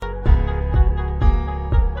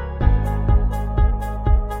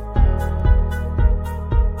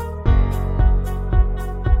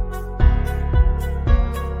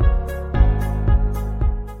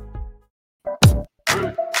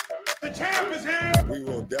is here. We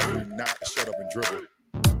will definitely not shut up and dribble.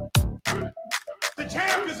 The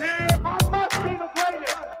champ is here. I must be the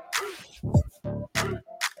greatest.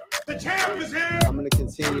 The champ is here. I'm going to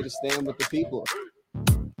continue to stand with the people.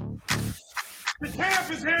 The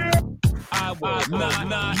champ is here. I will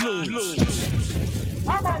not lose.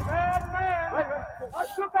 I'm a bad man. I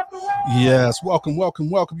took up the world. Yes, welcome. You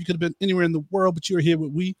could have been anywhere in the world, but you're here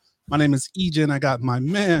with we. My name is EJ, and I got my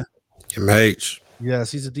man. MH.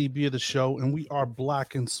 Yes, he's a DB of the show, and we are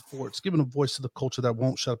Black in Sports, giving a voice to the culture that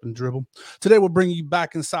won't shut up and dribble. Today, we'll bring you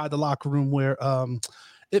back inside the locker room where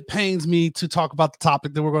it pains me to talk about the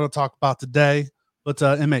topic that we're going to talk about today. But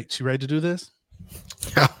MH, you ready to do this?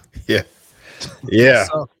 Yeah.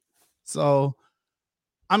 So,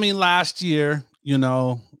 I mean, last year,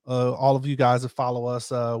 all of you guys that follow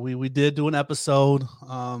us, we did do an episode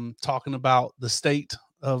talking about the state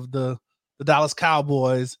of the Dallas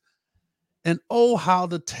Cowboys. And oh, how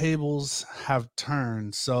the tables have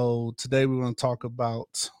turned. So today we're going to talk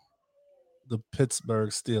about the Pittsburgh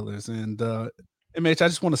Steelers. And MH, I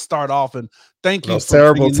just want to start off and thank you. Those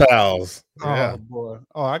terrible towels. Oh, boy.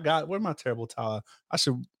 Oh, where's my terrible towel? I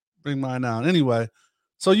should bring mine out. Anyway,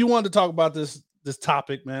 so you wanted to talk about this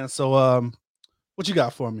topic, man. So what you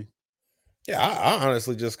got for me? Yeah, I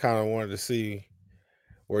honestly just kind of wanted to see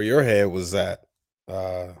where your head was at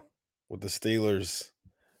with the Steelers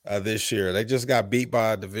this year. They just got beat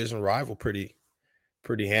by a division rival pretty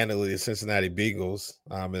handily, the Cincinnati Bengals.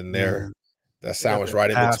 And they're that sandwich right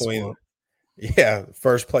in between. Yeah,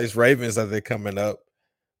 first place Ravens that they're coming up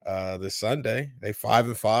this Sunday. They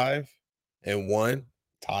 5-5 and 1,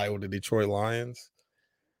 tied with the Detroit Lions.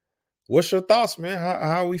 What's your thoughts, man?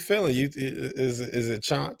 How are we feeling? Is it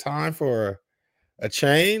time for a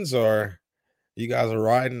change, or you guys are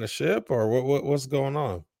riding the ship, or what's going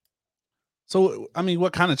on? So, I mean,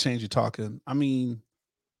 what kind of change you talking? I mean,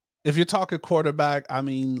 if you're talking quarterback, I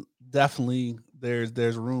mean, definitely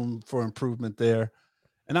there's room for improvement there.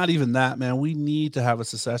 And not even that, man. We need to have a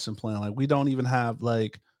succession plan. Like, we don't even have,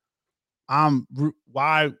 like,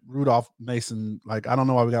 why Rudolph Mason, like, I don't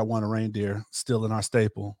know why we got one reindeer still in our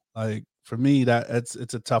staple. Like, for me, it's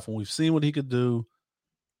a tough one. We've seen what he could do.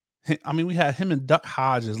 I mean, we had him and Duck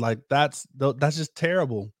Hodges. Like, that's just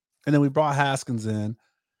terrible. And then we brought Haskins in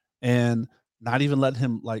and not even let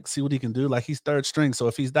him, like, see what he can do. Like, he's third string. So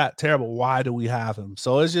if he's that terrible, why do we have him?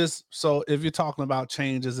 So it's just, so if you're talking about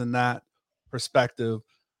changes in that perspective,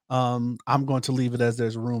 I'm going to leave it as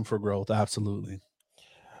there's room for growth. Absolutely.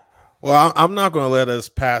 Well, I'm not going to let us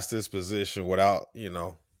pass this position without,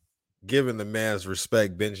 giving the man's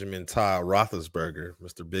respect, Benjamin Todd Roethlisberger,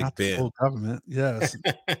 Mr. Big Not Ben. the full government. Yes.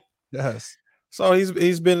 Yes. So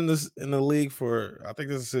he's been in the league for, I think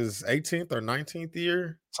this is his 18th or 19th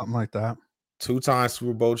year. Something like that. 2-time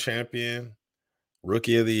Super Bowl champion,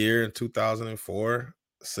 Rookie of the Year in 2004,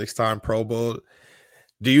 6-time Pro Bowl.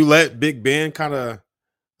 Do you let Big Ben kind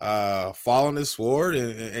of fall on his sword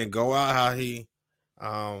and go out how he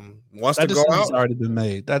wants to go out? That decision's already been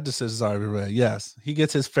made. That decision's already been made. Yes. He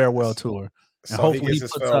gets his farewell tour. And so hopefully he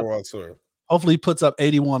gets his farewell tour. Hopefully he puts up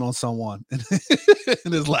 81 on someone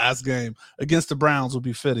in his last game against the Browns will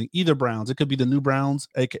be fitting. Either Browns. It could be the new Browns,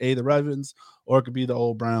 aka the Ravens, or it could be the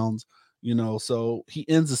old Browns. So he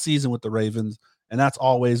ends the season with the Ravens, and that's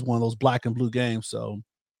always one of those black and blue games. So,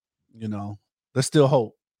 there's still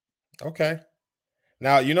hope. Okay.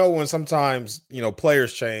 Now, when sometimes,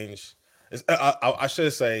 players change, I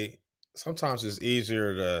should say sometimes it's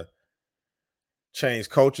easier to change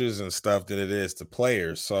coaches and stuff than it is to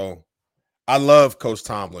players. So I love Coach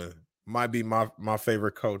Tomlin. Might be my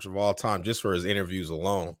favorite coach of all time just for his interviews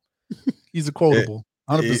alone. He's a quotable.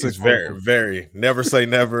 100% He's very, very never say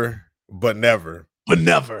never, but never. But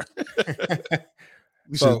never.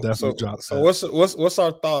 We should so definitely drop that. So what's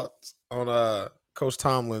our thoughts on Coach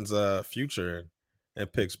Tomlin's future in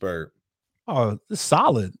Pittsburgh? Oh, it's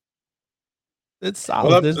solid. It's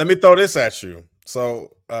solid. Well, let me throw this at you.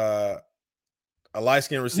 So a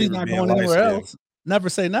light-skinned receiver he's not being going anywhere light-skinned. else. Never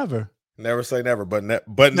say never. Never say never, but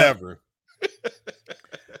never.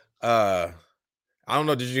 I don't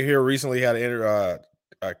know. Did you hear recently he had an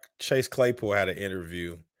Chase Claypool had an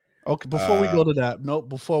interview. Okay, before we go to that. No,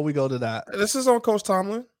 before we go to that. This is on Coach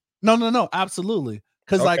Tomlin. No, absolutely.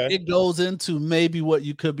 Because Okay. like it goes into maybe what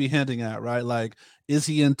you could be hinting at, right? Like, is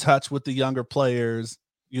he in touch with the younger players?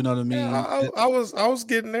 You know what I mean? Yeah, I was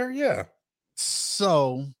getting there, yeah.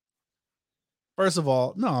 So, first of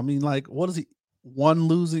all, no, I mean, like, what is he? One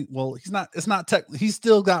losing? Well, he's not. It's not tech. He's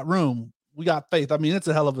still got room. We got faith. I mean, it's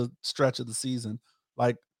a hell of a stretch of the season.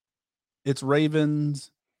 Like, it's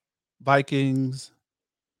Ravens, Vikings,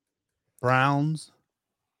 Browns,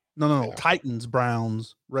 No. Yeah. Titans,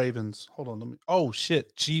 Browns, Ravens. Hold on, let me. Oh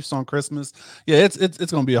shit, Chiefs on Christmas. Yeah,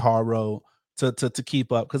 it's gonna be a hard road to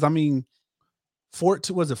keep up because I mean,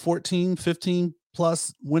 14, 15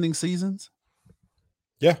 plus winning seasons.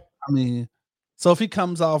 Yeah. I mean, so if he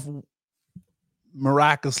comes off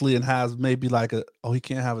miraculously and has maybe like he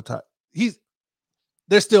can't have a tie.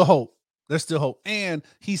 There's still hope. There's still hope, and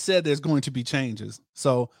he said there's going to be changes.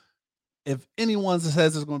 So if anyone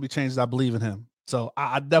says there's going to be changes, I believe in him. So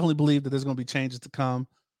I definitely believe that there's going to be changes to come.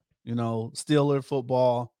 You know, Steeler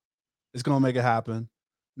football is going to make it happen.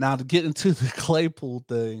 Now to get into the Claypool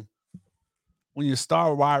thing, when your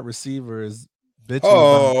star wide receiver is bitching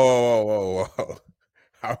Oh,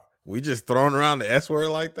 we just throwing around the S word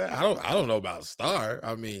like that? I don't know about star.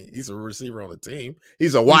 I mean, he's a receiver on the team.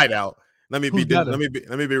 He's a wideout. Let me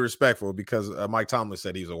be respectful because Mike Tomlin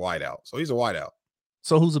said he's a wideout. So he's a wideout.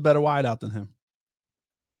 So who's a better wideout than him?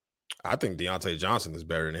 I think Deontay Johnson is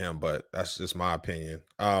better than him, but that's just my opinion.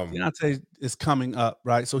 Deontay is coming up,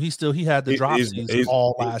 right? So he had the drop season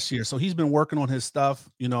all last year. So he's been working on his stuff,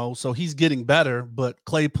 you know, so he's getting better, but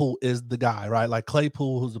Claypool is the guy, right? Like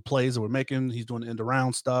Claypool, who's the plays that we're making, he's doing the end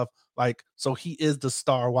around stuff. Like, so he is the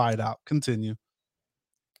star wideout. Continue.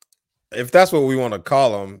 If that's what we want to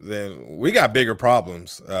call him, then we got bigger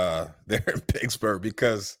problems there in Pittsburgh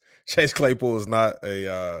because Chase Claypool is not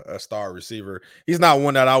a star receiver. He's not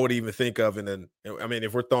one that I would even think of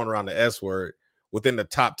if we're throwing around the S word, within the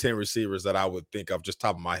top 10 receivers that I would think of just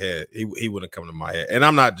top of my head, he wouldn't come to my head. And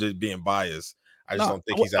I'm not just being biased. I just don't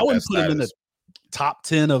think he's at that status. I wouldn't put him in the top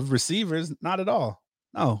 10 of receivers, not at all.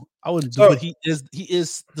 No, I wouldn't do it. He is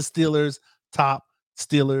the Steelers' top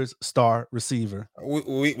Steelers star receiver.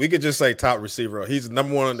 We could just say top receiver. He's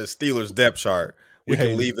number one on the Steelers depth chart. We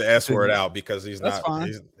can leave the S word out because he's not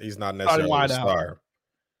necessarily a star.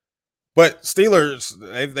 But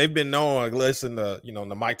Steelers, they've been known, at least in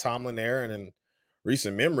the Mike Tomlin era and in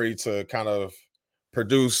recent memory, to kind of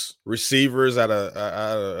produce receivers at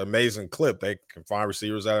an amazing clip. They can find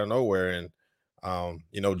receivers out of nowhere, and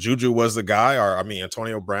Juju was the guy,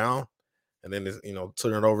 Antonio Brown, and then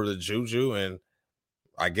turn it over to Juju, and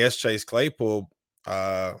I guess Chase Claypool.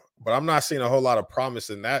 But I'm not seeing a whole lot of promise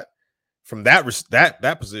in that. From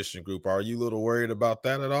that position group, are you a little worried about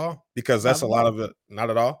that at all? Because that's a lot of it.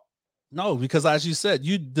 Not at all. No, because as you said,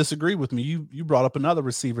 you disagree with me. You brought up another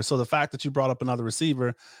receiver. So the fact that you brought up another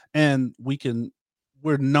receiver, and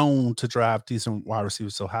we're known to draft decent wide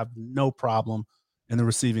receivers, so have no problem in the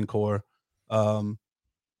receiving core. But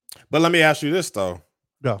let me ask you this though.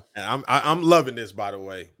 Go. And I'm loving this, by the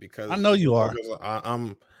way, because I know you are.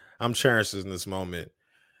 I'm cherishing this moment.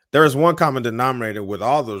 There is one common denominator with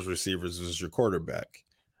all those receivers is your quarterback.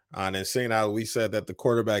 And then seeing how we said that the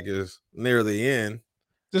quarterback is near the end.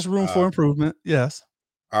 There's room for improvement. Yes.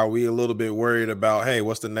 Are we a little bit worried about, hey,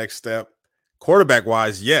 what's the next step? Quarterback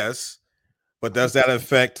wise, yes. But does that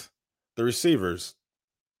affect the receivers?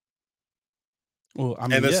 Well,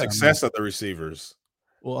 and the success of the receivers.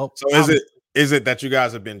 Well, so is it that you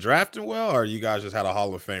guys have been drafting well, or you guys just had a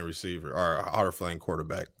Hall of Fame receiver or a Hall of Fame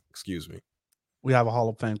quarterback? Excuse me. We have a Hall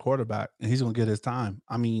of Fame quarterback, and he's gonna get his time.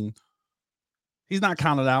 I mean, he's not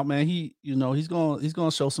counted out, man. He's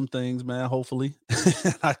gonna show some things, man. Hopefully,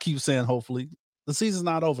 I keep saying hopefully. The season's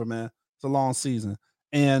not over, man. It's a long season,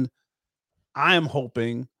 and I am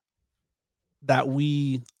hoping that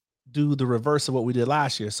we do the reverse of what we did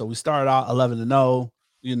last year. So we started out 11-0.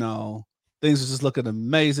 Things were just looking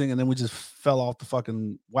amazing, and then we just fell off the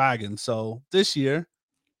fucking wagon. So this year,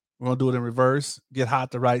 we're gonna do it in reverse. Get hot at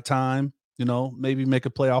the right time. Maybe make a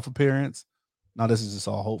playoff appearance. Now, this is just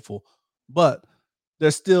all hopeful, but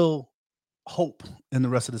there's still hope in the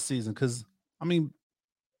rest of the season because, I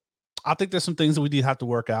think there's some things that we did have to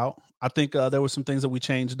work out. I think there were some things that we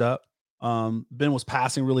changed up. Ben was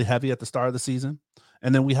passing really heavy at the start of the season,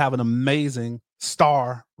 and then we have an amazing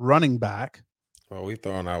star running back. Well, we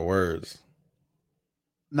throwing out words.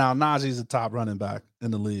 Now, Najee's a top running back in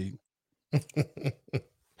the league.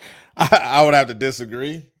 I would have to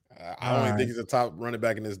disagree. I don't think he's a top running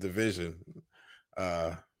back in this division.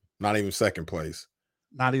 Not even second place.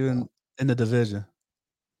 Not even in the division.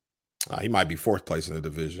 He might be fourth place in the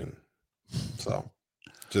division. So,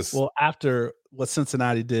 after what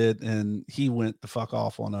Cincinnati did, and he went the fuck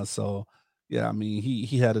off on us. So, yeah,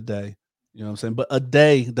 he had a day. You know what I'm saying? But a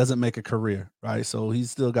day doesn't make a career, right? So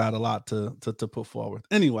he's still got a lot to put forward.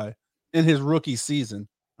 Anyway, in his rookie season,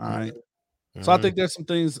 all right. Mm-hmm. So I think there's some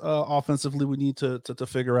things offensively we need to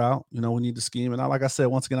figure out. We need to scheme. And like I said,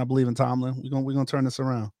 once again, I believe in Tomlin. We're gonna turn this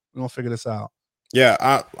around. We're gonna figure this out. Yeah,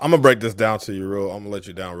 I'm gonna break this down to you I'm gonna let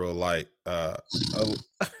you down real light.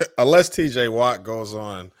 Unless TJ Watt goes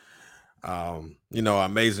on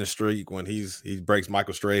Amazing streak when he breaks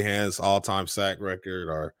Michael Strahan's all-time sack record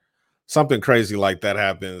or something crazy like that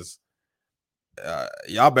happens.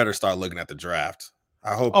 Y'all better start looking at the draft.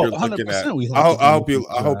 I hope you're looking at.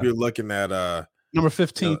 I hope you're looking at number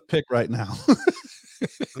 15 pick right now.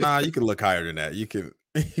 Nah, you can look higher than that. You can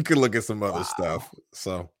look at some other stuff.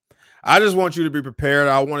 So I just want you to be prepared.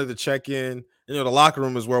 I wanted to check in. The locker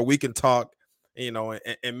room is where we can talk,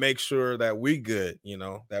 and make sure that we good,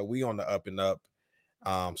 that we on the up and up.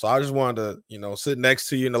 So I just wanted to, sit next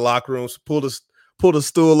to you in the locker room, pull the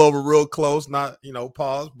stool over real close, not,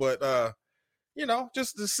 pause, but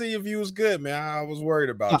just to see if you was good, man. I was worried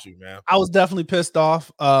about you, man. I was definitely pissed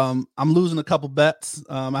off. I'm losing a couple bets.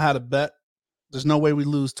 I had a bet. There's no way we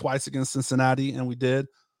lose twice against Cincinnati, and we did.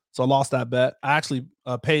 So I lost that bet. I actually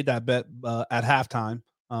paid that bet at halftime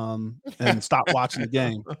and stopped watching the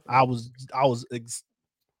game. That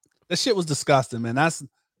shit was disgusting, man.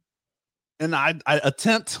 And I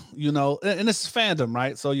attempt, and it's fandom,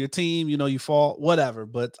 right? So your team, you fall, whatever.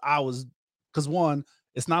 But because one,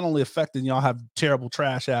 it's not only affecting y'all have terrible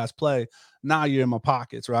trash ass play. Now you're in my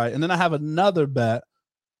pockets, right? And then I have another bet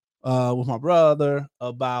with my brother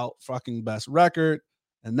about fucking best record,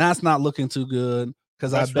 and that's not looking too good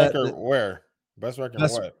because I bet where best record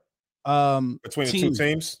what? Between the two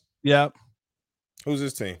teams. Yep. Who's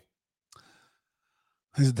his team?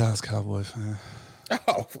 He's a Dallas Cowboys fan.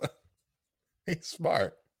 Oh, he's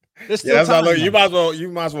smart. Still time, you might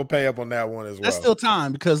as well pay up on that one as well. There's still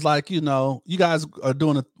time because, you guys are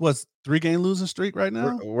doing 3-game losing streak right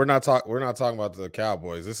now. We're not talking about the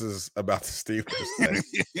Cowboys. This is about the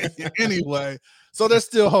Steelers. Anyway, so there's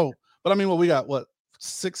still hope. But I mean, we got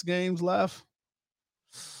 6 games left?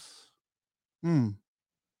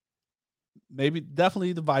 Maybe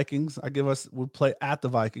definitely the Vikings. We'll play at the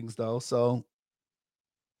Vikings though, so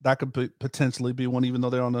that could potentially be one, even though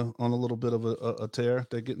they're on a little bit of a tear.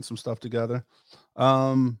 They're getting some stuff together.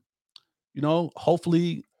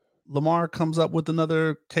 Hopefully Lamar comes up with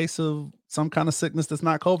another case of some kind of sickness that's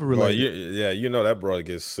not COVID related. That brother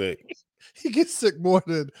gets sick. He gets sick more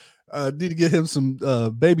than need to get him some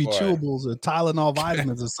baby chewables or Tylenol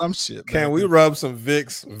vitamins or some shit. Can we rub some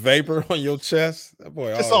Vicks vapor on your chest? That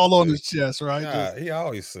boy, it's all on his chest, right? Yeah, he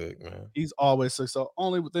always sick, man. He's always sick. So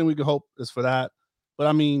only thing we can hope is for that. But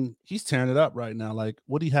I mean, he's tearing it up right now. Like,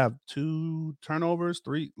 what do you have? 2 turnovers,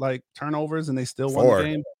 3 turnovers, and they still won the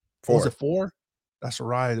game. 4. Was it 4? That's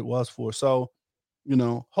right. It was 4. So,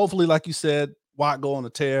 hopefully, like you said, Watt go on a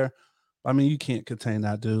tear. I mean, you can't contain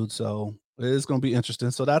that dude. So it's going to be interesting.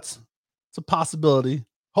 So it's a possibility.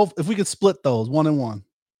 Hope if we could split those 1-1.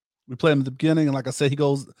 We play him at the beginning, and like I said,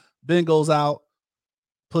 Ben goes out,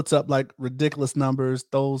 puts up ridiculous numbers,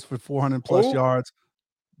 throws for 400 plus yards.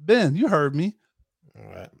 Ben, you heard me.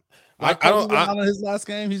 All right. I don't. On his last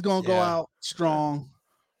game, he's gonna go out strong.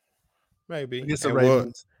 Maybe against the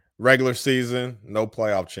Ravens. Regular season, no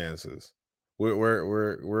playoff chances.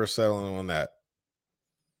 We're settling on that.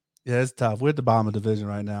 Yeah, it's tough. We're at the bottom of the division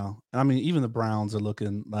right now. I mean, even the Browns are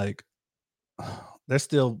looking like they're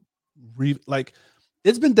still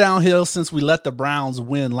it's been downhill since we let the Browns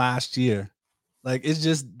win last year. It's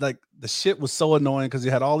just the shit was so annoying because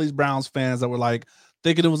you had all these Browns fans that were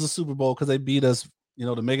thinking it was a Super Bowl because they beat us,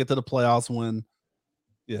 to make it to the playoffs when,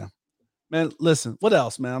 man, listen, what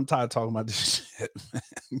else, man? I'm tired of talking about this shit,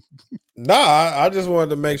 man. Nah, I just wanted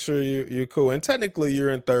to make sure you're cool. And technically you're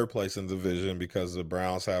in 3rd place in the division because the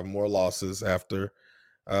Browns have more losses after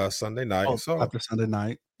Sunday night. After Sunday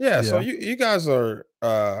night. Yeah. So you guys are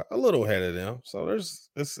a little ahead of them. So there's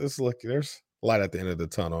light at the end of the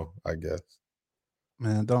tunnel, I guess.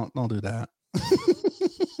 Man, don't do that.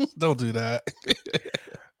 Don't do that.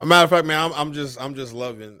 A matter of fact, man, I'm just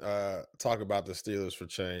loving talk about the Steelers for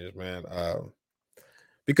change, man.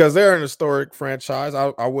 Because they're an historic franchise.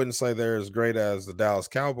 I wouldn't say they're as great as the Dallas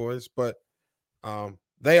Cowboys, but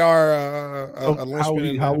they are how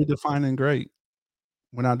are we defining great?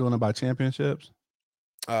 We're not doing it by championships.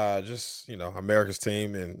 Just America's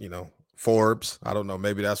team and Forbes. I don't know.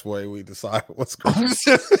 Maybe that's why we decide what's great.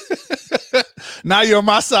 Now you're on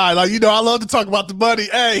my side. I love to talk about the money.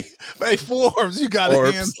 Hey, Forbes, you got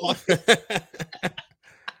a hands.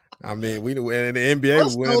 I mean, we in the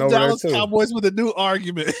NBA we went over Dallas there too. Cowboys with a new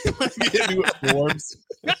argument. Forbes.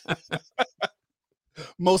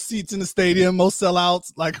 Most seats in the stadium, most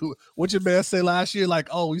sellouts. What your man say last year?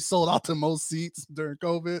 We sold out to most seats during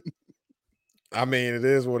COVID. I mean, it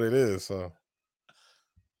is what it is. So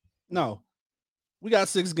no, we got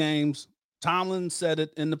 6 games. Tomlin said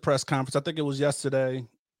it in the press conference. I think it was yesterday,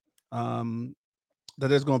 that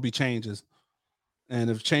there's going to be changes. And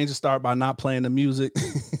if changes start by not playing the music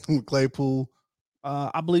with Claypool,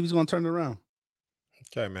 I believe he's going to turn it around.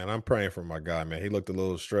 Okay, man. I'm praying for my guy, man. He looked a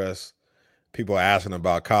little stressed. People asking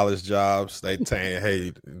about college jobs. They saying,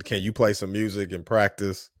 "Hey, can you play some music and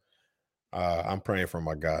practice?" I'm praying for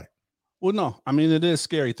my guy. Well, no, I mean it is a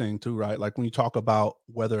scary thing too, right? Like when you talk about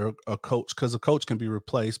whether a coach, because a coach can be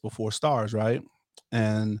replaced before stars, right?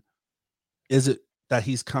 And is it that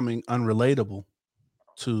he's coming unrelatable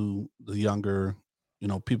to the younger,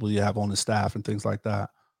 people you have on the staff and things like that?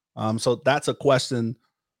 So that's a question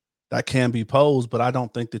that can be posed, but I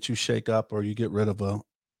don't think that you shake up or you get rid of a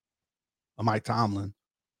Mike Tomlin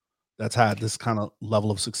that's had this kind of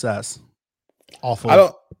level of success off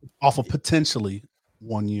of potentially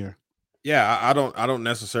 1 year. Yeah, I don't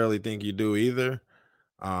necessarily think you do either.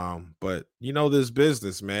 But this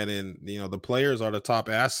business, man, and the players are the top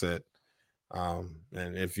asset. And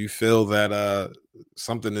if you feel that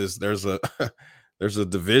something there's a there's a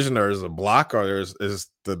division or there's a block or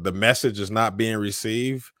the message is not being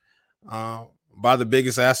received by the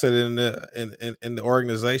biggest asset in the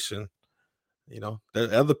organization, the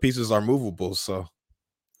other pieces are movable. So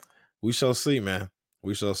we shall see, man.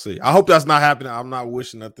 We shall see. I hope that's not happening. I'm not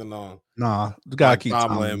wishing nothing on. Nah, you gotta keep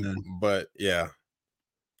Tomlin, but yeah,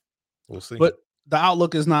 we'll see. But the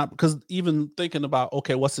outlook is not, because even thinking about,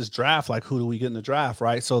 okay, what's this draft like? Who do we get in the draft,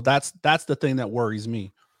 right? So that's the thing that worries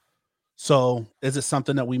me. So is it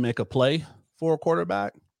something that we make a play for a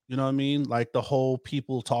quarterback? You know what I mean? Like the whole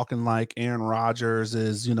people talking like Aaron Rodgers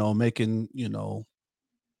is, making,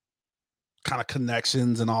 kind of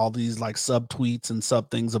connections and all these like sub tweets and sub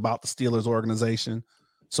things about the Steelers organization.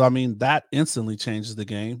 So, I mean, that instantly changes the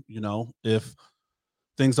game. If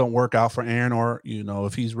things don't work out for Aaron or,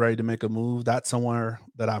 if he's ready to make a move, that's somewhere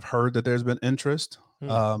that I've heard that there's been interest.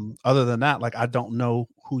 Other than that, like, I don't know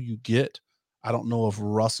who you get. I don't know if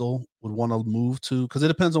Russell would want to move to, because it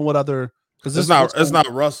depends on what other, because it's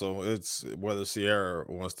not Russell. It's whether Sierra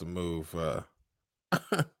wants to move.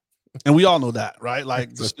 And we all know that, right?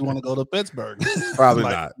 Like, does she want to go to Pittsburgh? Probably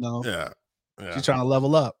like, not. No. Yeah. She's trying to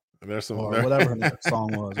level up. There's some, or whatever her next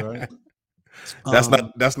song was, right?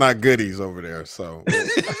 That's not goodies over there. So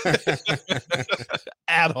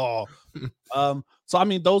at all. So I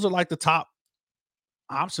mean, those are like the top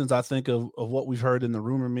options, I think, of what we've heard in the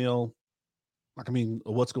rumor mill. Like, I mean,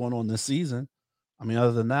 what's going on this season? I mean,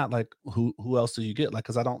 other than that, like, who else do you get? Like,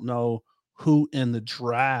 because I don't know who in the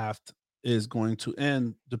draft is going to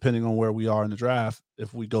end, depending on where we are in the draft.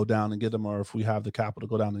 If we go down and get them, or if we have the capital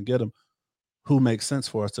to go down and get them, who makes sense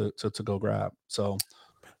for us to go grab? So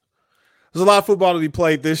there's a lot of football to be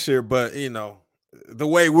played this year, but the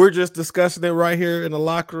way we're just discussing it right here in the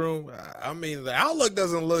locker room, I mean, the outlook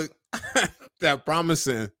doesn't look that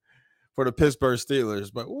promising for the Pittsburgh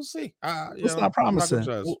Steelers, but we'll see. It's not promising.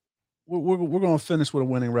 We're going to finish with a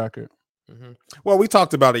winning record. Mm-hmm. Well, we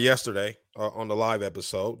talked about it yesterday on the live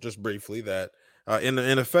episode, just briefly, that in the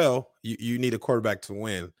NFL, you need a quarterback to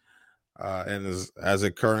win. And as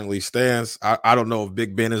it currently stands, I don't know if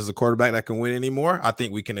Big Ben is the quarterback that can win anymore. I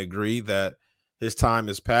think we can agree that his time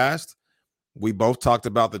is past. We both talked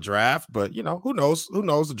about the draft, but who knows? Who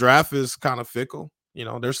knows? The draft is kind of fickle.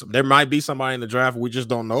 There might be somebody in the draft we just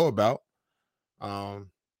don't know about. I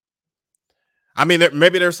mean,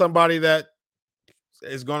 maybe there's somebody that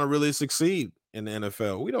is going to really succeed in the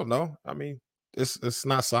NFL. We don't know. I mean, it's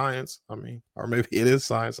not science. I mean, or maybe it is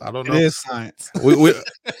science. I don't know. It is science. We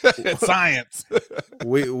science.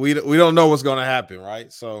 we don't know what's going to happen,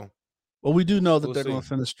 right? So, well, we do know that they're going to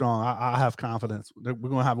finish strong. I have confidence. We're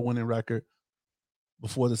going to have a winning record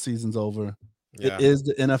before the season's over. Yeah. It is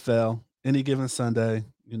the NFL. Any given Sunday,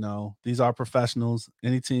 these are professionals.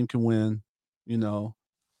 Any team can win.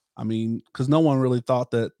 I mean, because no one really thought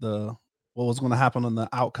that what was going to happen on the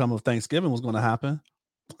outcome of Thanksgiving was going to happen,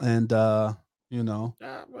 and Yeah,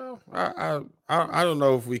 well, I don't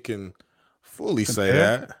know if we can fully say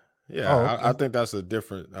that. Yeah, okay. I think that's a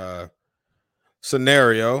different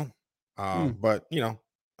scenario. But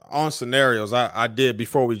on scenarios, I did,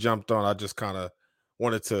 before we jumped on, I just kind of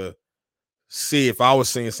wanted to see if I was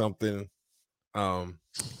seeing something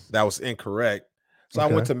that was incorrect. So okay.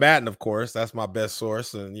 I went to Madden, of course. That's my best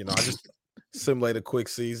source, and I just simulate a quick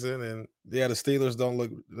season, and yeah, the Steelers don't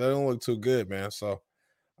look too good, man. So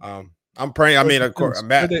I'm praying. I mean, of course, in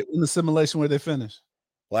the simulation, where they finish?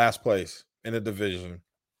 Last place in the division.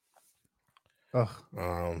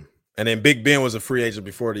 And then Big Ben was a free agent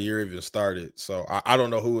before the year even started. So I don't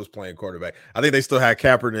know who was playing quarterback. I think they still had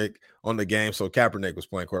Kaepernick on the game, so Kaepernick was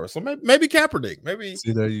playing quarterback. So maybe Kaepernick. Maybe.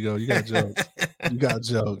 See, there you go. You got jokes. You got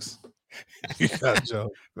jokes. You got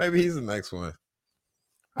jokes. Maybe he's the next one.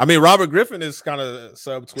 I mean, Robert Griffin is kind of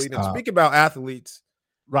subtweeting. Speaking about athletes,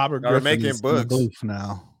 Robert Griffin making is books in the booth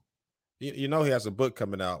now. You know he has a book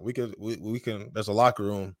coming out. We can. There's a locker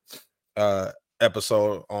room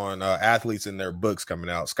episode on athletes and their books coming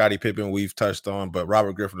out. Scottie Pippen we've touched on, but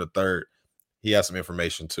Robert Griffin III, he has some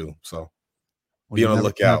information too. So be on the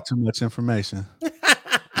lookout. Too much information.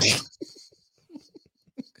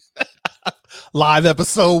 Live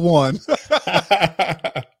episode 1.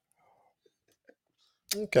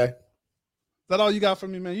 Okay. Is that all you got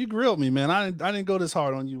from me, man? You grilled me, man. I didn't go this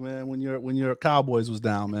hard on you, man. When your Cowboys was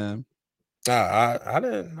down, man. I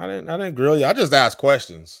didn't grill you. I just asked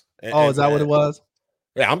questions. Is that what it was?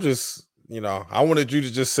 Yeah, I'm just, I wanted you to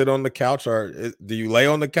just sit on the couch, or do you lay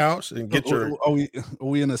on the couch and get your? Are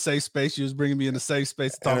we in a safe space? You was bringing me in a safe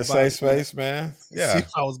space to talk about. Safe space, man. Yeah, see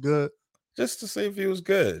if I was good. Just to see if he was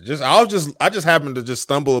good. I just happened to just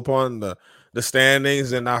stumble upon the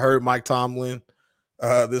standings, and I heard Mike Tomlin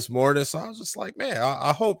this morning, so I was just like, man,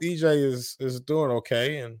 I hope EJ is doing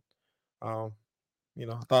okay, and I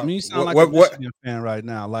thought you sound like a Michigan fan right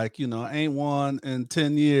now, like ain't won in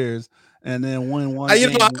 10 years, and then win one. I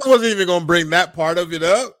wasn't even gonna bring that part of it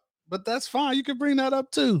up, but that's fine. You can bring that up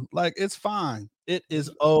too. Like it's fine. It is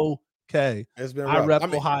okay. It's been. I rep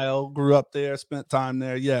Ohio, grew up there, spent time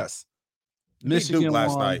there. Yes. Michigan Duke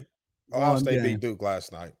last night. Ohio State game. beat Duke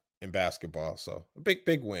last night in basketball, so a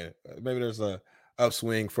big win. Maybe there's a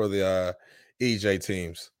upswing for the EJ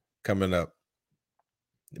teams coming up.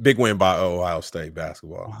 Big win by Ohio State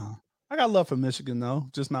basketball. Wow. I got love for Michigan though,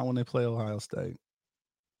 just not when they play Ohio State.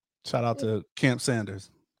 Shout out to Camp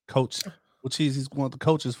Sanders, coach, which he's one of the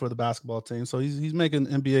coaches for the basketball team, so he's making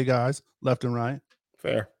NBA guys left and right.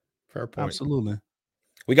 Fair point. Absolutely.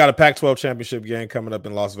 We got a Pac-12 championship game coming up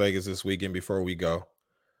in Las Vegas this weekend. Before we go,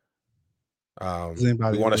 we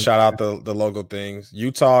want to shout out the local things.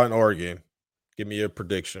 Utah and Oregon. Give me your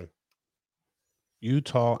prediction.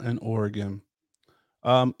 Utah and Oregon.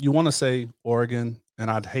 You want to say Oregon,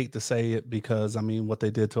 and I'd hate to say it because what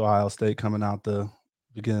they did to Ohio State coming out the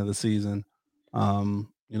beginning of the season.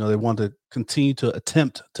 They want to continue to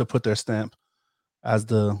attempt to put their stamp as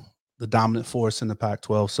the dominant force in the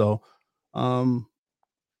Pac-12. So,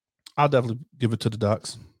 I'll definitely give it to the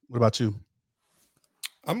Ducks. What about you?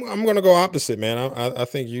 I'm going to go opposite, man. I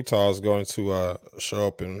think Utah is going to show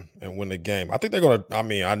up and win the game. I think they're going to.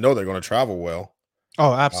 I know they're going to travel well.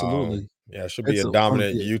 Oh, absolutely. Yeah, it should be a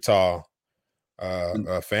dominant Utah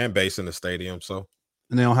fan base in the stadium. So,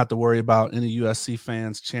 and they don't have to worry about any USC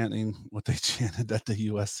fans chanting what they chanted at the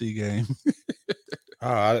USC game.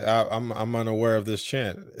 I'm unaware of this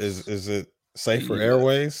chant. Is it safe for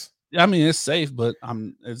airways? Yeah, it's safe, but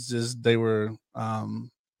it's just they were.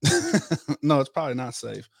 No, it's probably not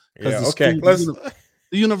safe. Yeah. Okay.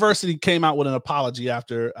 The university came out with an apology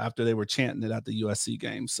after they were chanting it at the USC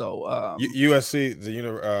game. So USC,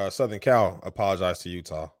 the Southern Cal, apologized to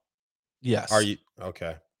Utah. Yes. Are you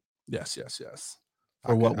okay? Yes.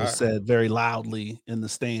 For what was said very loudly in the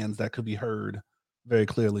stands that could be heard very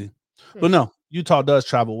clearly. But no, Utah does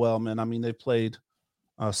travel well, man. They played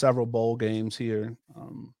several bowl games here,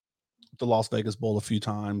 the Las Vegas Bowl a few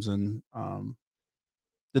times, and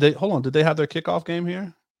did they have their kickoff game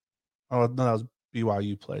here? Oh no, that was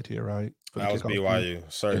BYU played here, right? That was BYU, game?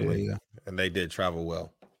 Certainly. Yeah. And they did travel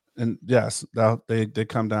well. And yes, they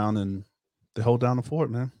come down and they hold down the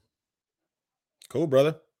fort, man. Cool,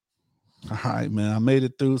 brother. All right, man. I made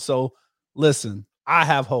it through. So listen, I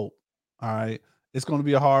have hope. All right. It's going to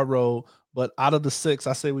be a hard road, but out of the 6,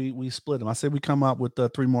 I say we split them. I say we come up with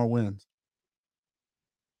 3 more wins.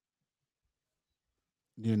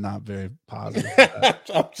 You're not very positive.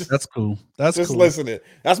 That's cool. That's just cool. Listening.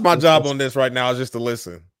 That's my job on this right now, is just to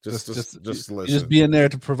listen. Just listen. Just being there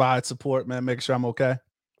to provide support, man. Make sure I'm okay.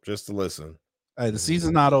 Just to listen. Hey, the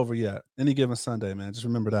season's not over yet. Any given Sunday, man. Just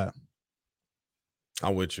remember that.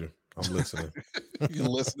 I'm with you. I'm listening. You're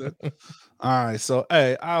listening. All right. So,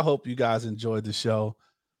 hey, I hope you guys enjoyed the show.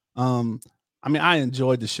 I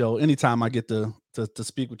enjoyed the show. Anytime I get to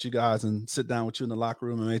speak with you guys and sit down with you in the locker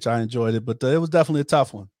room, I enjoyed it. But it was definitely a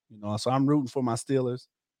tough one, So I'm rooting for my Steelers.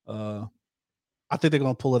 I think they're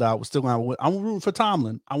going to pull it out. We're still going to win. I'm rooting for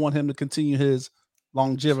Tomlin. I want him to continue his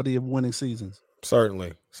longevity of winning seasons.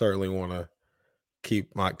 Certainly want to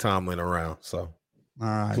keep Mike Tomlin around. So, all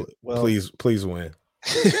right. Please win.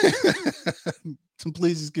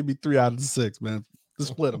 Please just give me 3 out of the 6, man. To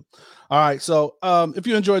split them. All right. So if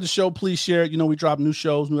you enjoyed the show, please share it. We drop new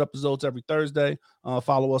shows, new episodes every Thursday.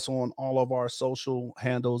 Follow us on all of our social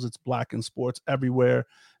handles. It's Black in Sports everywhere.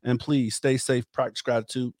 And please stay safe, practice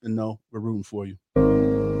gratitude, and know we're rooting for you.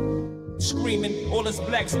 Screaming, all us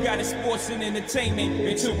blacks got is sports and entertainment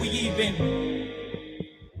until we even.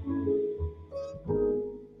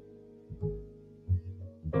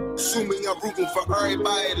 Assuming I'm rooting for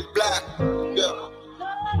everybody that's black. Yeah.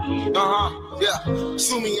 Yeah.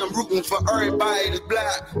 Sue me, I'm rooting for everybody that's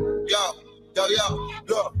black. Yo,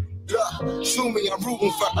 look. Sue me, I'm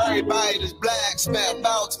rooting for everybody that's black. Spent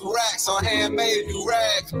about 2 racks on handmade new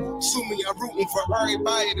rags. Sue me, I'm rooting for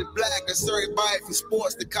everybody that's black. That's everybody from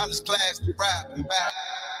sports to college class to rap and back.